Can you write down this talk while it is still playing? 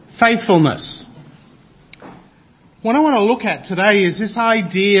Faithfulness. What I want to look at today is this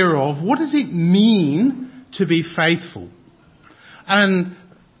idea of what does it mean to be faithful? And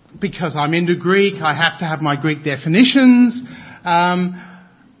because I'm into Greek, I have to have my Greek definitions. But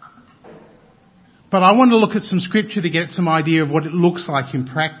I want to look at some scripture to get some idea of what it looks like in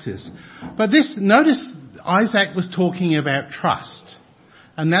practice. But notice Isaac was talking about trust.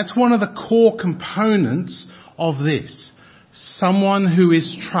 And that's one of the core components of this. Someone who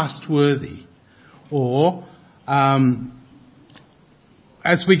is trustworthy. Or,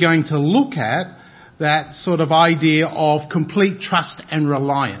 as we're going to look at, that sort of idea of complete trust and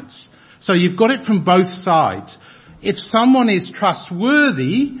reliance. So you've got it from both sides. If someone is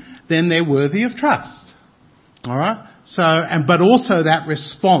trustworthy, then they're worthy of trust. Alright? But also that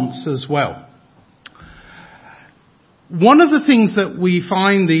response as well. One of the things that we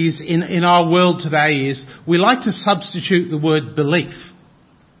find in our world today is we like to substitute the word belief.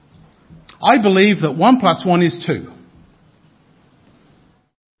 I believe that 1 + 1 is 2.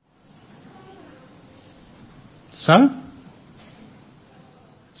 So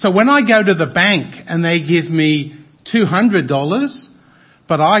when I go to the bank and they give me $200,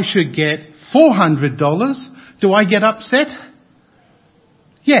 but I should get $400, do I get upset?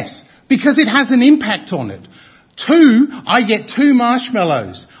 Yes, because it has an impact on it. I get 2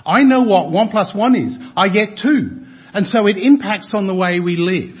 marshmallows. I know what 1 + 1 is. I get 2. And so it impacts on the way we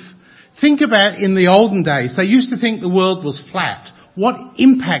live. Think about in the olden days, they used to think the world was flat. What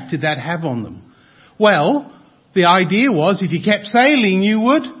impact did that have on them? Well, the idea was if you kept sailing, you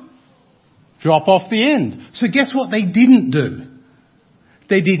would drop off the end. So guess what they didn't do?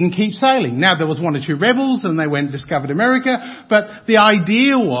 They didn't keep sailing. Now, there was 1 or 2 rebels and they went and discovered America, but the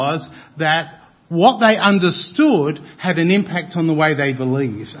idea was that what they understood had an impact on the way they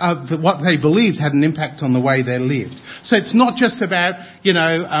believed. What they believed had an impact on the way they lived. So it's not just about,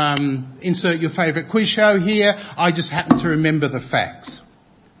 insert your favourite quiz show here. I just happen to remember the facts.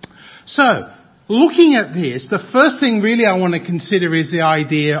 So, looking at this, the first thing really I want to consider is the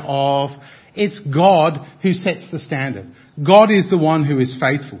idea of it's God who sets the standard. God is the one who is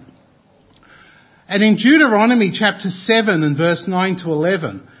faithful. And in Deuteronomy chapter 7 and verse 9 to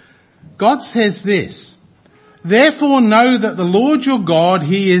 11, God says this, "Therefore know that the Lord your God,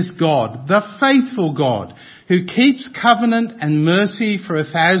 He is God, the faithful God, who keeps covenant and mercy for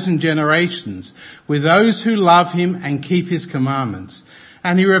 1,000 generations with those who love Him and keep His commandments.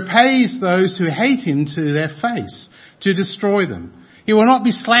 And He repays those who hate Him to their face, to destroy them. He will not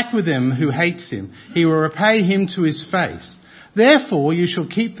be slack with them who hates Him. He will repay him to his face. Therefore you shall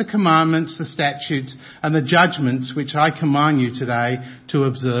keep the commandments, the statutes, and the judgments which I command you today to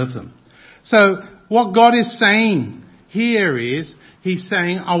observe them." So what God is saying here is, He's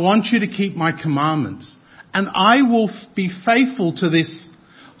saying, I want you to keep my commandments. And I will be faithful to this.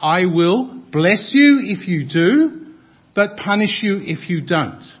 I will bless you if you do, but punish you if you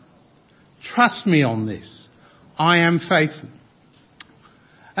don't. Trust me on this. I am faithful.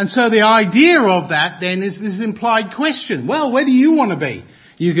 And so the idea of that then is this implied question. Well, where do you want to be?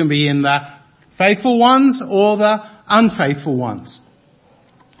 You can be in the faithful ones or the unfaithful ones.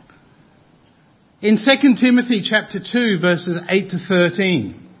 In 2 Timothy chapter 2 verses 8 to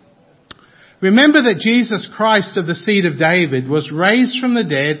 13, "Remember that Jesus Christ of the seed of David was raised from the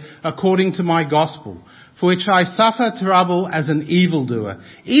dead according to my gospel, for which I suffer trouble as an evildoer,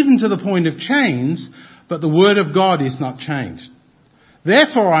 even to the point of chains, but the word of God is not changed.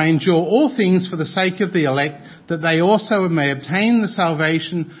 Therefore I endure all things for the sake of the elect, that they also may obtain the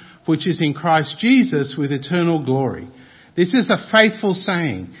salvation which is in Christ Jesus with eternal glory. This is a faithful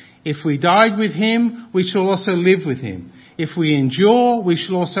saying. If we died with Him, we shall also live with Him. If we endure, we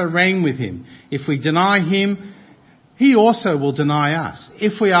shall also reign with Him. If we deny Him, He also will deny us.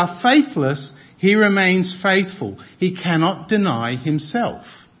 If we are faithless, He remains faithful. He cannot deny Himself."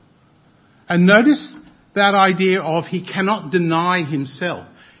 And notice that idea of He cannot deny Himself.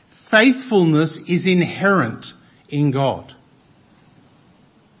 Faithfulness is inherent in God.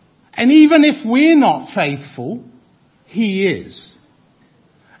 And even if we're not faithful, He is.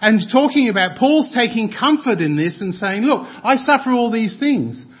 And talking about, Paul's taking comfort in this and saying, look, I suffer all these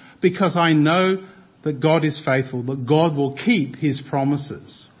things because I know that God is faithful, that God will keep His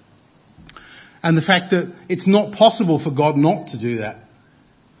promises. And the fact that it's not possible for God not to do that.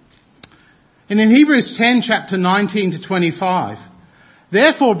 And in Hebrews 10, chapter 19 to 25,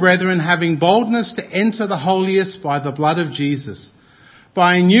 "Therefore, brethren, having boldness to enter the holiest by the blood of Jesus,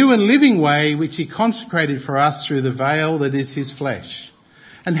 by a new and living way which He consecrated for us through the veil that is His flesh,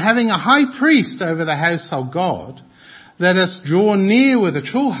 and having a high priest over the household God, let us draw near with a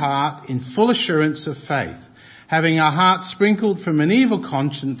true heart in full assurance of faith, having our hearts sprinkled from an evil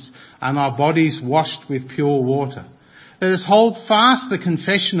conscience and our bodies washed with pure water. Let us hold fast the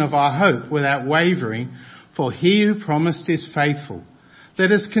confession of our hope without wavering, for he who promised is faithful.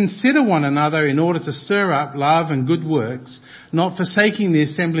 Let us consider one another in order to stir up love and good works, not forsaking the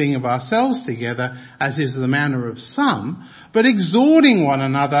assembling of ourselves together, as is the manner of some, but exhorting one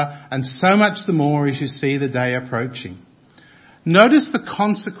another, and so much the more as you see the day approaching. Notice the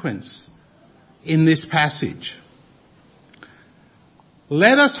consequence in this passage.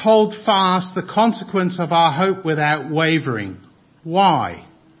 Let us hold fast the consequence of our hope without wavering. Why?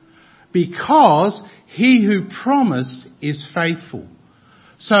 Because he who promised is faithful.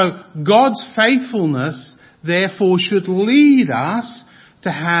 So God's faithfulness therefore should lead us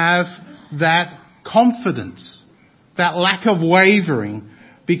to have that confidence, that lack of wavering,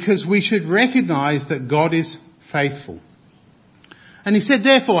 because we should recognize that God is faithful. And he said,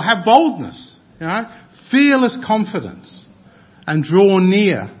 therefore, have boldness, fearless confidence, and draw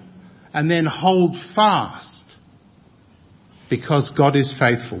near, and then hold fast, because God is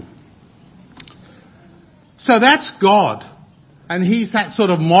faithful. So that's God. And he's that sort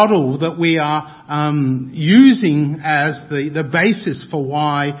of model that we are using as the basis for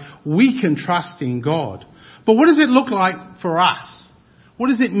why we can trust in God. But what does it look like for us? What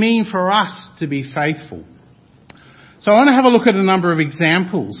does it mean for us to be faithful? So I want to have a look at a number of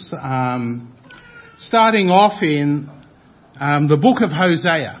examples, starting off in the book of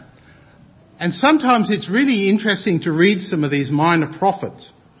Hosea. And sometimes it's really interesting to read some of these minor prophets,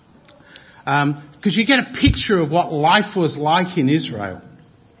 because you get a picture of what life was like in Israel.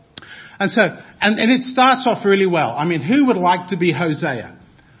 And so, and it starts off really well. I mean, who would like to be Hosea?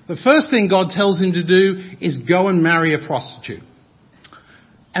 The first thing God tells him to do is go and marry a prostitute.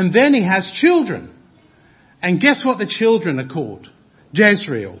 And then he has children. And guess what the children are called?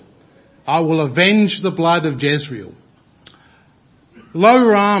 Jezreel. I will avenge the blood of Jezreel. Lo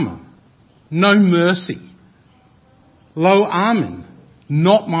Ramah, no mercy. Lo Amin,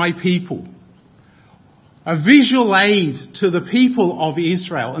 not my people. A visual aid to the people of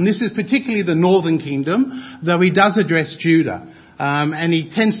Israel. And this is particularly the northern kingdom, though he does address Judah. And he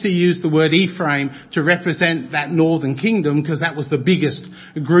tends to use the word Ephraim to represent that northern kingdom, because that was the biggest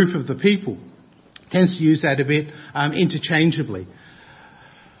group of the people. Tends to use that a bit interchangeably.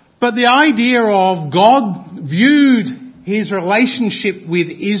 But the idea of God viewed his relationship with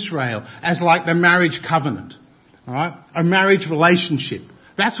Israel as like the marriage covenant. All right? A marriage relationship.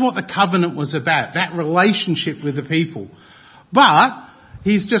 That's what the covenant was about, that relationship with the people. But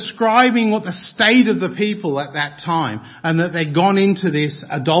he's describing what the state of the people at that time, and that they'd gone into this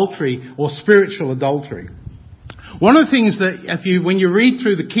adultery or spiritual adultery. One of the things that when you read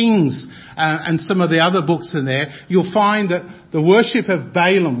through the Kings and some of the other books in there, you'll find that the worship of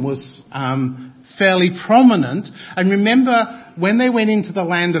Balaam was fairly prominent. And remember, when they went into the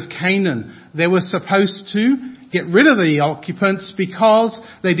land of Canaan, they were supposed to get rid of the occupants because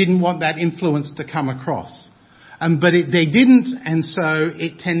they didn't want that influence to come across. But they didn't, and so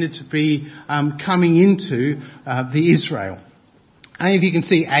it tended to be coming into the Israel. And if you can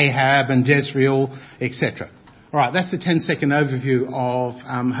see Ahab and Jezreel, etc. All right, that's a 10-second overview of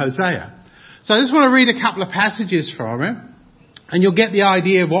Hosea. So I just want to read a couple of passages from it, and you'll get the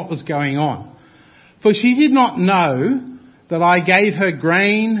idea of what was going on. For she did not know that I gave her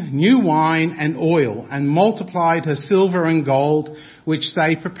grain, new wine and oil, and multiplied her silver and gold, which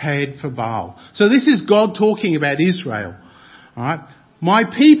they prepared for Baal. So this is God talking about Israel. All right. My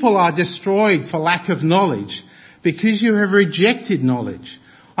people are destroyed for lack of knowledge, because you have rejected knowledge.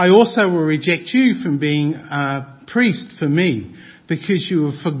 I also will reject you from being a priest for me, because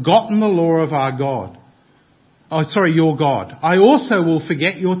you have forgotten the law of our God. Your God. I also will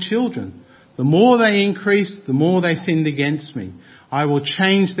forget your children. The more they increased, the more they sinned against me. I will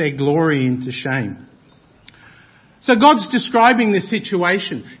change their glory into shame. So God's describing this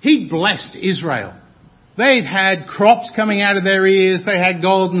situation. He blessed Israel. They'd had crops coming out of their ears. They had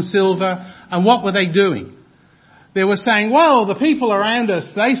gold and silver. And what were they doing? They were saying, well, the people around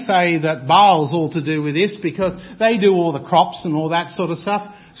us, they say that Baal's all to do with this because they do all the crops and all that sort of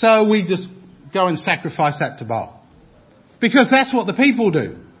stuff. So we just go and sacrifice that to Baal. Because that's what the people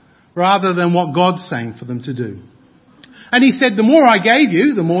do, rather than what God's saying for them to do. And he said, the more I gave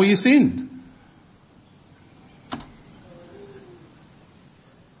you, the more you sinned.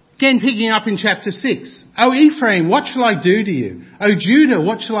 Again, picking up in chapter 6. O Ephraim, what shall I do to you? O Judah,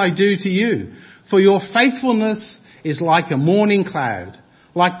 what shall I do to you? For your faithfulness is like a morning cloud.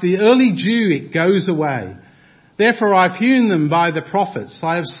 Like the early dew, it goes away. Therefore I've hewn them by the prophets.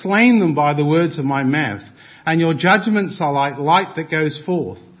 I have slain them by the words of my mouth. And your judgments are like light that goes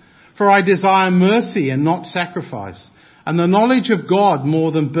forth. For I desire mercy and not sacrifice, and the knowledge of God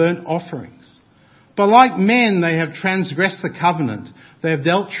more than burnt offerings. But like men they have transgressed the covenant, they have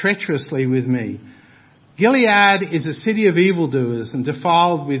dealt treacherously with me. Gilead is a city of evildoers and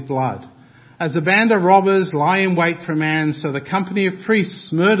defiled with blood. As a band of robbers lie in wait for a man, so the company of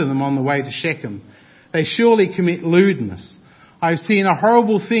priests murder them on the way to Shechem. They surely commit lewdness. I have seen a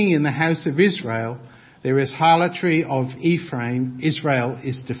horrible thing in the house of Israel. There is harlotry of Ephraim. Israel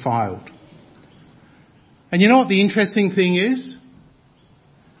is defiled. And you know what the interesting thing is?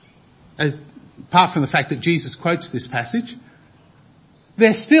 Apart from the fact that Jesus quotes this passage,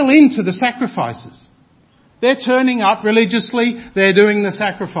 they're still into the sacrifices. They're turning up religiously. They're doing the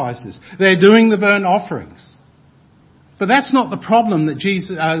sacrifices. They're doing the burnt offerings. But that's not the problem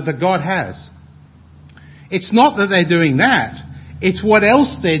that God has. It's not that they're doing that. It's what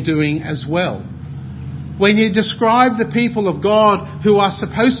else they're doing as well. When you describe the people of God who are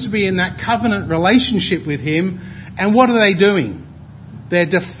supposed to be in that covenant relationship with Him, and what are they doing? They're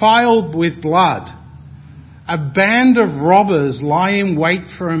defiled with blood. A band of robbers lie in wait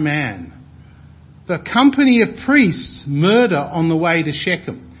for a man. The company of priests murder on the way to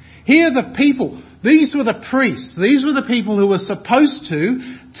Shechem. Here are the people. These were the priests. These were the people who were supposed to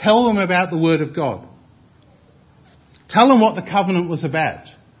tell them about the Word of God. Tell them what the covenant was about.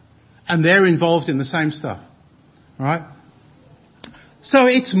 And they're involved in the same stuff. Right? So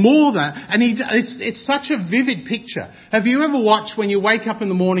it's more than, and it's such a vivid picture. Have you ever watched when you wake up in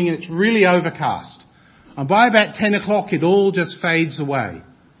the morning and it's really overcast? And by about 10 o'clock it all just fades away.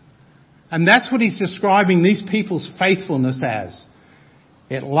 And that's what he's describing these people's faithfulness as.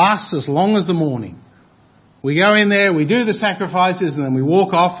 It lasts as long as the morning. We go in there, we do the sacrifices, and then we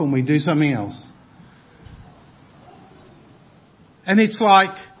walk off and we do something else. And it's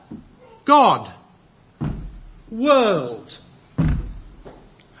like, God, world. And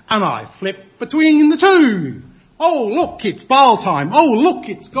I flip between the two. Oh, look, it's Baal time. Oh, look,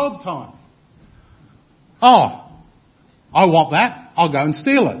 it's God time. Oh, I want that. I'll go and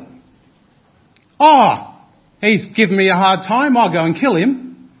steal it. Oh, he's giving me a hard time. I'll go and kill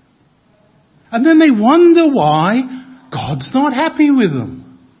him. And then they wonder why God's not happy with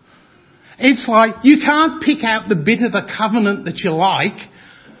them. It's like you can't pick out the bit of the covenant that you like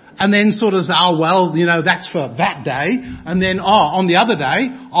and then sort of say, oh, well, you know, that's for that day. And then, on the other day,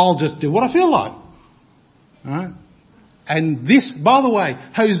 I'll just do what I feel like. All right? And this, by the way,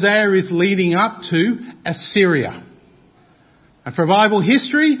 Hosea is leading up to Assyria. And for Bible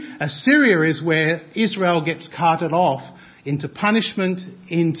history, Assyria is where Israel gets carted off into punishment,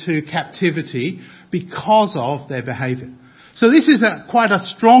 into captivity because of their behaviour. So this is quite a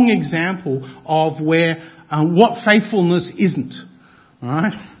strong example of where what faithfulness isn't. All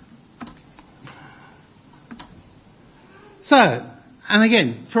right. So, and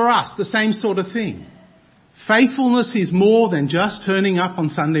again, for us, the same sort of thing. Faithfulness is more than just turning up on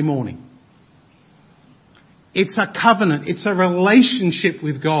Sunday morning. It's a covenant. It's a relationship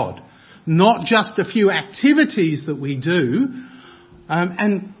with God. Not just a few activities that we do.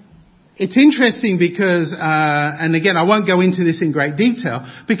 And it's interesting because, and again, I won't go into this in great detail,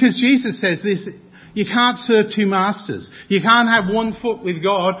 because Jesus says this, you can't serve two masters. You can't have one foot with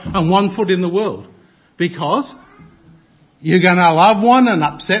God and one foot in the world. Because you're going to love one and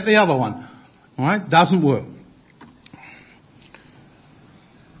upset the other one. All right? Doesn't work.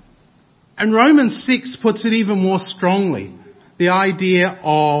 And Romans 6 puts it even more strongly. The idea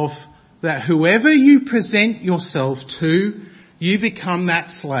of that whoever you present yourself to, you become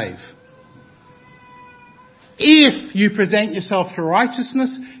that slave. If you present yourself to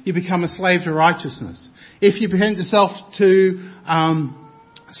righteousness, you become a slave to righteousness. If you present yourself to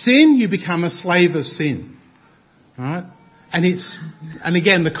sin, you become a slave of sin. All right? And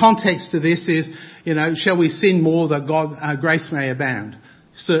again, the context to this is, you know, shall we sin more that grace may abound?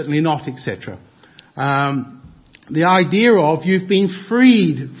 Certainly not, etc. The idea of you've been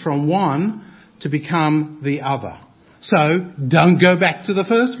freed from one to become the other. So don't go back to the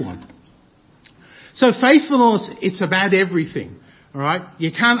first one. So faithfulness, it's about everything. All right?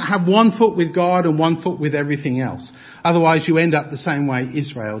 You can't have one foot with God and one foot with everything else. Otherwise you end up the same way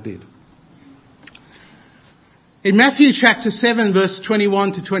Israel did. In Matthew chapter 7 verse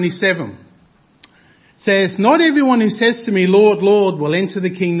 21 to 27, says, not everyone who says to me, Lord, Lord, will enter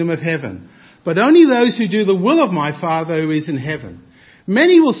the kingdom of heaven, but only those who do the will of my Father who is in heaven.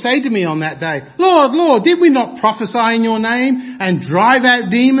 Many will say to me on that day, Lord, Lord, did we not prophesy in your name and drive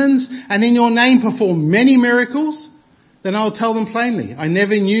out demons and in your name perform many miracles? Then I will tell them plainly, I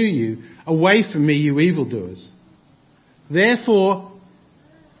never knew you. Away from me, you evildoers. Therefore,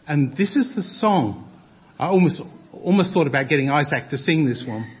 and this is the song. I almost thought about getting Isaac to sing this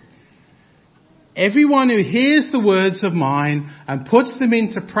one. Everyone who hears the words of mine and puts them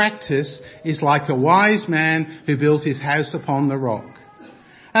into practice is like a wise man who built his house upon the rock.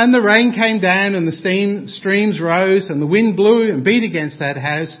 And the rain came down and the streams rose and the wind blew and beat against that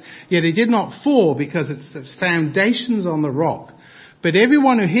house, yet it did not fall because its foundations on the rock. But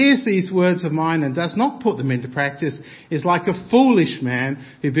everyone who hears these words of mine and does not put them into practice is like a foolish man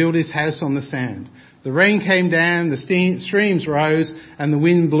who built his house on the sand. The rain came down, the streams rose, and the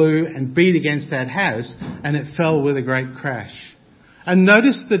wind blew and beat against that house, and it fell with a great crash. And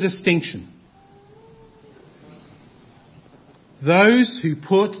notice the distinction. Those who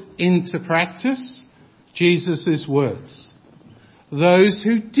put into practice Jesus' words. Those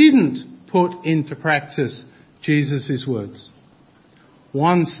who didn't put into practice Jesus' words.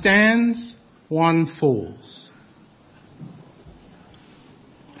 One stands, one falls.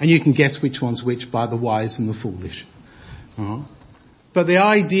 And you can guess which one's which by the wise and the foolish. But the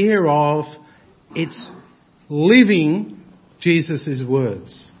idea of it's living Jesus'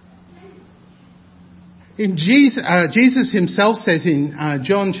 words. In Jesus himself says in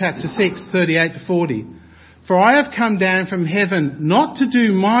John chapter 6, 38 to 40, "For I have come down from heaven not to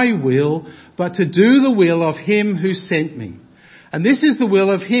do my will, but to do the will of him who sent me. And this is the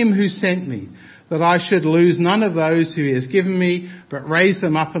will of him who sent me, that I should lose none of those who he has given me, but raise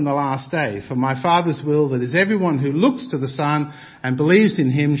them up in the last day. For my Father's will, that is everyone who looks to the Son and believes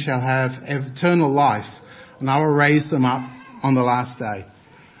in him shall have eternal life, and I will raise them up on the last day."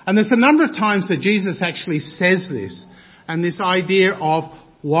 And there's a number of times that Jesus actually says this, and this idea of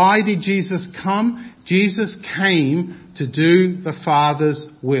why did Jesus come? Jesus came to do the Father's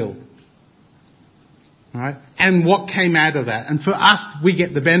will. Right? And what came out of that? And for us, we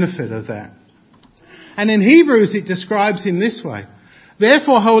get the benefit of that. And in Hebrews, it describes him this way.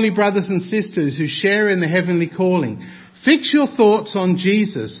 "Therefore, holy brothers and sisters who share in the heavenly calling, fix your thoughts on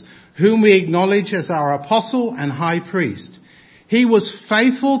Jesus, whom we acknowledge as our apostle and high priest. He was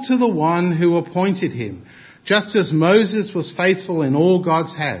faithful to the one who appointed him, just as Moses was faithful in all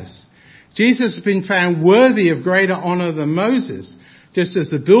God's house. Jesus has been found worthy of greater honour than Moses, just as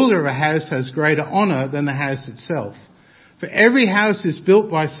the builder of a house has greater honour than the house itself. For every house is built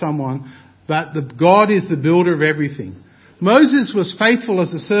by someone, but God is the builder of everything. Moses was faithful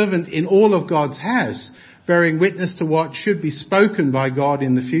as a servant in all of God's house, bearing witness to what should be spoken by God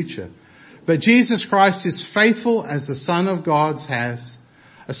in the future. But Jesus Christ is faithful as the Son of God's house,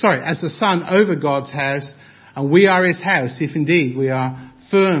 as the Son over God's house, and we are his house, if indeed we are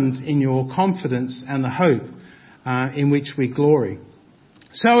firmed in your confidence and the hope in which we glory.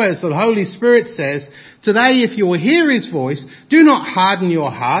 So as the Holy Spirit says, today if you will hear his voice, do not harden your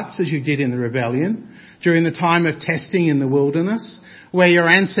hearts as you did in the rebellion during the time of testing in the wilderness, where your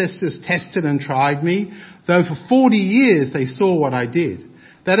ancestors tested and tried me, though for 40 years they saw what I did.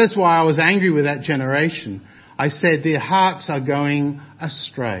 That is why I was angry with that generation. I said, their hearts are going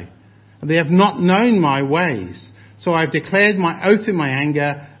astray. They have not known my ways. So I have declared my oath in my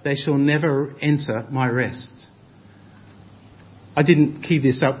anger, they shall never enter my rest." I didn't key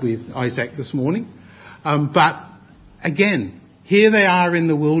this up with Isaac this morning. But again, here they are in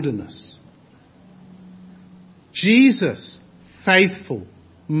the wilderness. Jesus, faithful.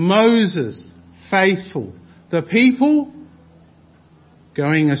 Moses, faithful. The people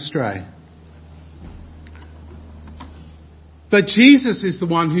going astray. But Jesus is the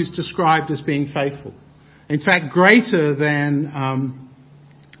one who's described as being faithful. In fact, greater than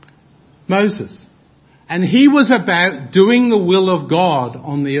Moses. And he was about doing the will of God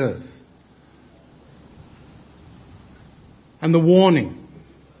on the earth. And the warning,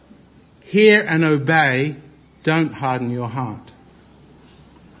 hear and obey, don't harden your heart.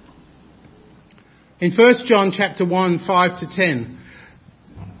 In 1 John chapter 1, 5 to 10,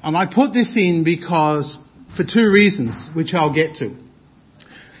 and I put this in because, for two reasons, which I'll get to.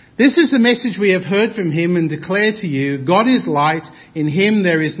 This is the message we have heard from him and declare to you, God is light, in him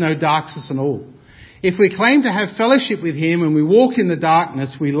there is no darkness at all. If we claim to have fellowship with him and we walk in the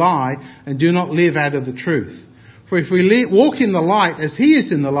darkness, we lie and do not live out of the truth. For if we walk in the light as he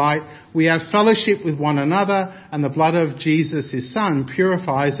is in the light, we have fellowship with one another, and the blood of Jesus, his Son,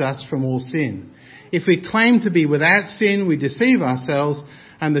 purifies us from all sin. If we claim to be without sin, we deceive ourselves,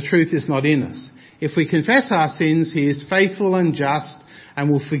 and the truth is not in us. If we confess our sins, he is faithful and just, and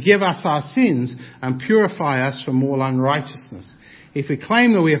will forgive us our sins and purify us from all unrighteousness. If we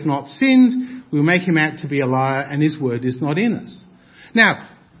claim that we have not sinned, we'll make him out to be a liar, and his word is not in us. Now,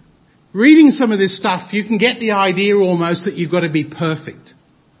 reading some of this stuff, you can get the idea almost that you've got to be perfect.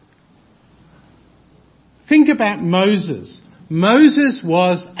 Think about Moses. Moses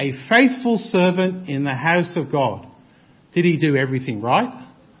was a faithful servant in the house of God. Did he do everything right?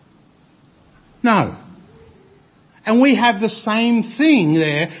 No. And we have the same thing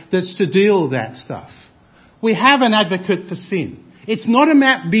there that's to deal with that stuff. We have an advocate for sin. It's not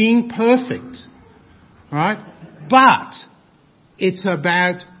about being perfect, right? But it's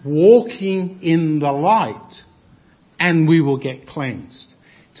about walking in the light and we will get cleansed.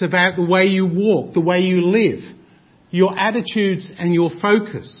 It's about the way you walk, the way you live, your attitudes and your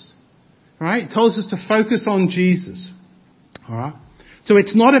focus, right? It tells us to focus on Jesus, all right? So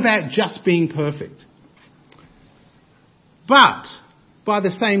it's not about just being perfect. But by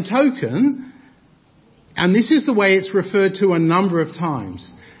the same token, and this is the way it's referred to a number of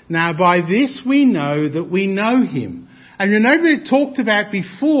times, now by this we know that we know him. And remember it talked about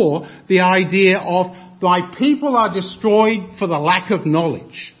before the idea of my people are destroyed for the lack of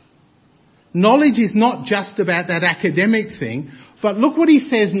knowledge. Knowledge is not just about that academic thing, but look what he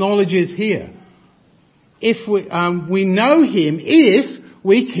says knowledge is here. If we know him if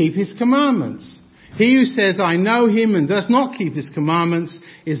we keep his commandments. He who says, I know him and does not keep his commandments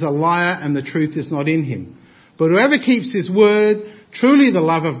is a liar and the truth is not in him. But whoever keeps his word, truly the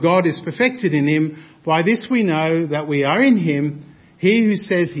love of God is perfected in him. By this we know that we are in him. He who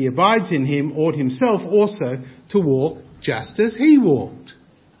says he abides in him ought himself also to walk just as he walked.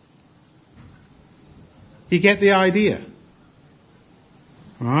 You get the idea?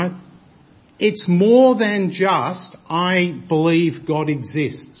 Right? It's more than just, I believe God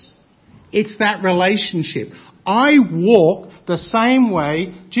exists. It's that relationship. I walk the same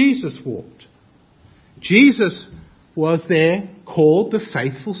way Jesus walked. Jesus was there called the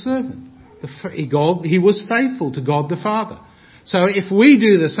faithful servant. He was faithful to God the Father. So if we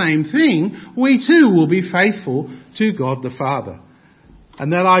do the same thing, we too will be faithful to God the Father.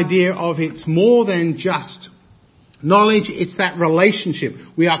 And that idea of it's more than just knowledge, it's that relationship.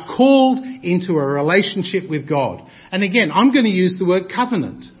 We are called into a relationship with God. And again, I'm going to use the word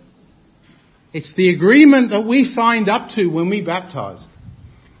covenant. It's the agreement that we signed up to when we baptized,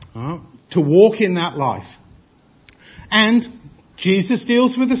 to walk in that life. And Jesus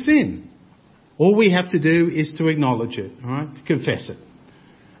deals with the sin. All we have to do is to acknowledge it, to confess it,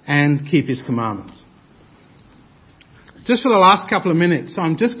 and keep his commandments. Just for the last couple of minutes,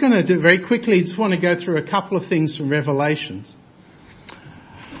 I'm just going to do very quickly, just want to go through a couple of things from Revelations.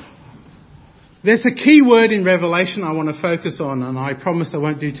 There's a key word in Revelation I want to focus on, and I promise I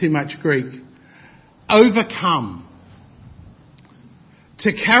won't do too much Greek. Overcome.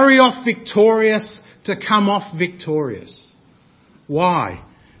 To carry off victorious, to come off victorious. Why?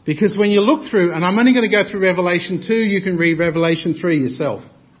 Because when you look through, and I'm only going to go through Revelation 2, you can read Revelation 3 yourself.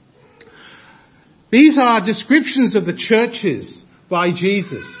 These are descriptions of the churches by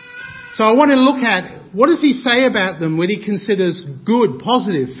Jesus. So I want to look at, what does he say about them when he considers good,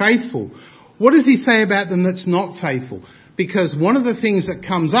 positive, faithful? What does he say about them that's not faithful? Because one of the things that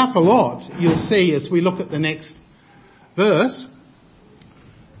comes up a lot, you'll see as we look at the next verse,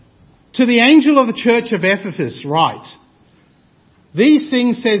 to the angel of the church of Ephesus write, these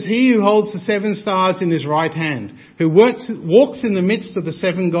things says he who holds the 7 stars in his right hand, who walks in the midst of the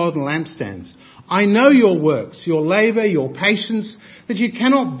 7 golden lampstands. I know your works, your labour, your patience, that you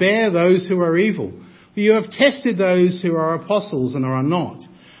cannot bear those who are evil. You have tested those who are apostles and are not,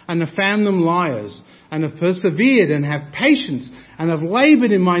 and have found them liars, and have persevered and have patience, and have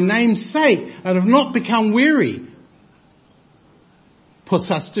laboured in my name's sake, and have not become weary.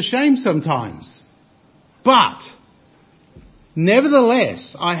 Puts us to shame sometimes. But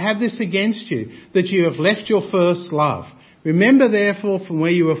nevertheless, I have this against you, that you have left your first love. Remember therefore from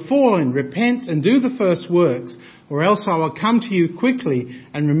where you have fallen, repent and do the first works, or else I will come to you quickly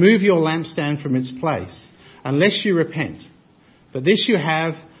and remove your lampstand from its place, unless you repent. But this you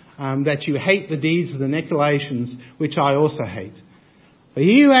have, that you hate the deeds of the Nicolaitans, which I also hate. But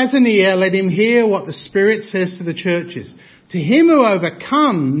he who has an ear, let him hear what the Spirit says to the churches. To him who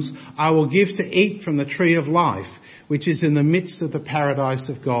overcomes, I will give to eat from the tree of life, which is in the midst of the paradise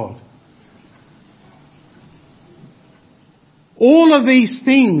of God. All of these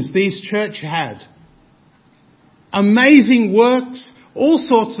things these church had. Amazing works, all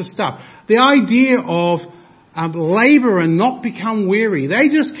sorts of stuff. The idea of labour and not become weary. They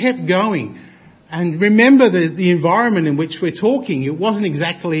just kept going. And remember the environment in which we're talking. It wasn't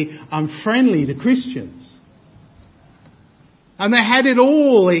exactly friendly to Christians. And they had it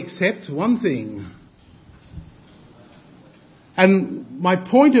all except one thing. And my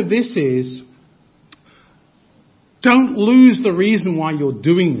point of this is, don't lose the reason why you're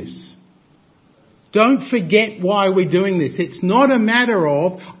doing this. Don't forget why we're doing this. It's not a matter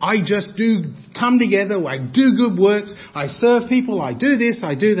of, I just do come together, I do good works, I serve people, I do this,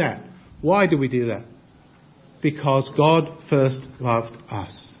 I do that. Why do we do that? Because God first loved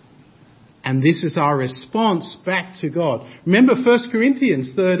us. And this is our response back to God. Remember 1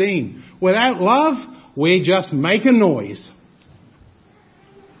 Corinthians 13. Without love, we just make a noise.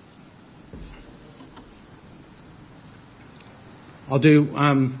 I'll do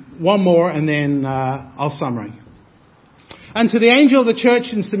one more and then I'll summary. And to the angel of the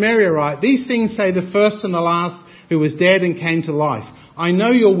church in Samaria write, these things say the first and the last who was dead and came to life. I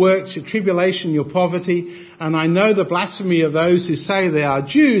know your works, your tribulation, your poverty, and I know the blasphemy of those who say they are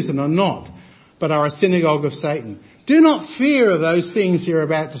Jews and are not, but are a synagogue of Satan. Do not fear of those things you're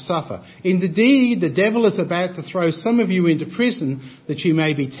about to suffer. Indeed, the devil is about to throw some of you into prison that you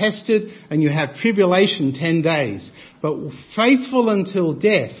may be tested, and you have tribulation 10 days. But faithful until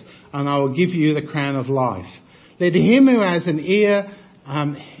death, and I will give you the crown of life. Let him who has an ear,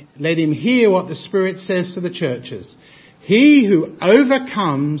 let him hear what the Spirit says to the churches. He who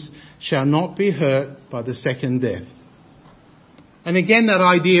overcomes shall not be hurt by the second death. And again, that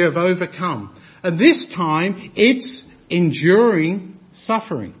idea of overcome. And this time, it's enduring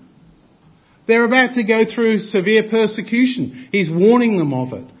suffering. They're about to go through severe persecution. He's warning them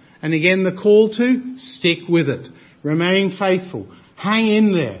of it. And again, the call to stick with it. Remain faithful. Hang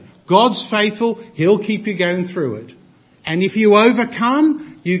in there. God's faithful. He'll keep you going through it. And if you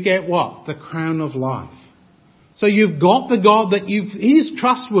overcome, you get what? The crown of life. So you've got the God that He's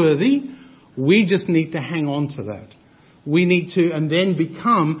trustworthy. We just need to hang on to that. We need to, and then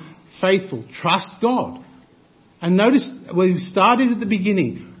become faithful. Trust God. And notice, we started at the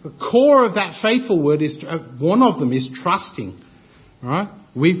beginning. The core of that faithful word is, one of them is trusting. Alright?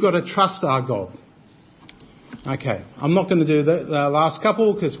 We've got to trust our God. Okay, I'm not going to do the last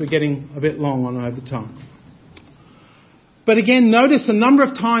couple because we're getting a bit long on over time. But again, notice a number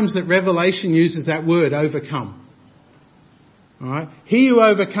of times that Revelation uses that word, overcome. Alright? He who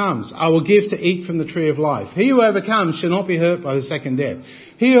overcomes, I will give to eat from the tree of life. He who overcomes shall not be hurt by the second death.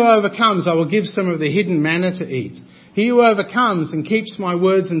 He who overcomes, I will give some of the hidden manna to eat. He who overcomes and keeps my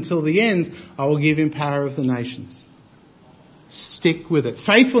words until the end, I will give him power of the nations. Stick with it.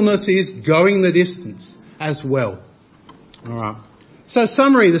 Faithfulness is going the distance as well. Alright. So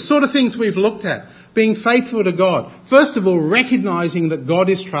summary, the sort of things we've looked at. Being faithful to God. First of all, recognizing that God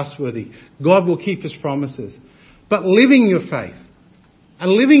is trustworthy. God will keep His promises. But living your faith.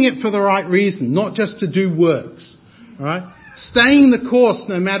 And living it for the right reason, not just to do works. Alright? Staying the course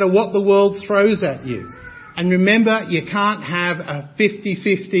no matter what the world throws at you. And remember, you can't have a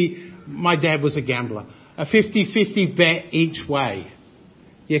 50-50, my dad was a gambler, a 50-50 bet each way.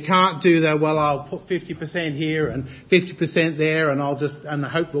 You can't do that, well, I'll put 50% here and 50% there and and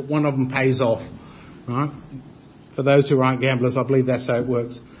hope that one of them pays off. Right? For those who aren't gamblers, I believe that's how it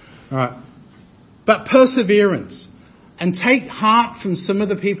works. Right? But perseverance. And take heart from some of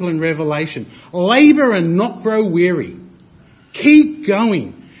the people in Revelation. Labour and not grow weary. Keep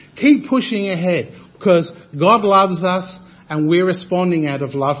going. Keep pushing ahead. Because God loves us and we're responding out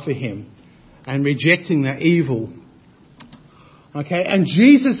of love for Him. And rejecting the evil. Okay? And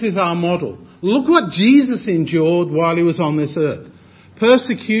Jesus is our model. Look what Jesus endured while He was on this earth.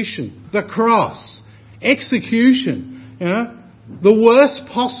 Persecution. The cross. Execution. You know? The worst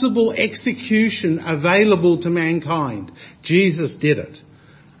possible execution available to mankind. Jesus did it.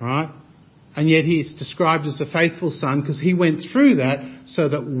 Right? And yet He's described as a faithful Son because He went through that so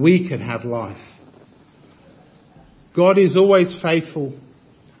that we could have life. God is always faithful.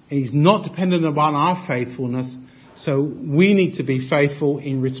 And He's not dependent upon our faithfulness. So we need to be faithful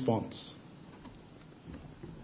in response.